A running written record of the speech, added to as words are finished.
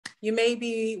you may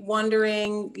be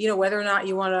wondering, whether or not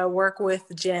you want to work with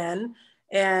Jen.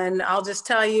 And I'll just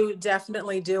tell you,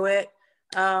 definitely do it.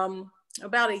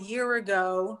 About a year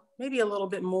ago, maybe a little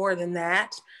bit more than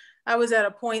that, I was at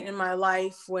a point in my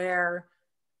life where,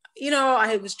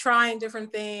 I was trying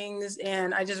different things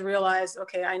and I just realized,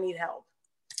 okay, I need help.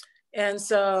 And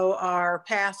so our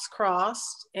paths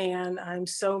crossed, and I'm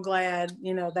so glad,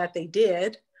 that they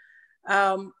did.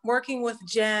 Working with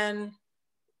Jen,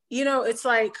 it's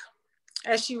like,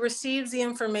 as she receives the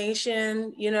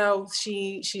information,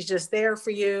 she's just there for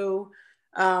you.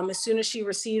 As soon as she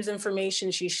receives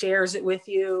information, she shares it with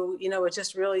you. It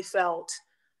just really felt,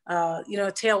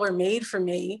 tailor made for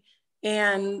me.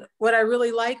 And what I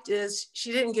really liked is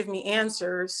she didn't give me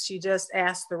answers. She just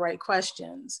asked the right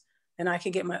questions and I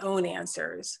could get my own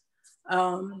answers.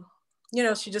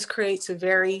 She just creates a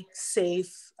very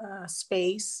safe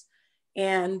space,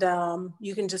 and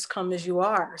you can just come as you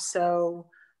are. So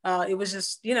it was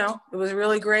just, it was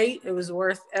really great. It was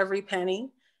worth every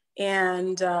penny.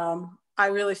 And I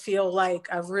really feel like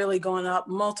I've really gone up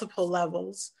multiple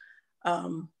levels.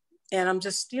 And I'm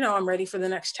just, I'm ready for the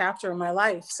next chapter of my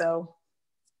life. So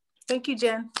thank you,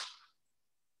 Jen.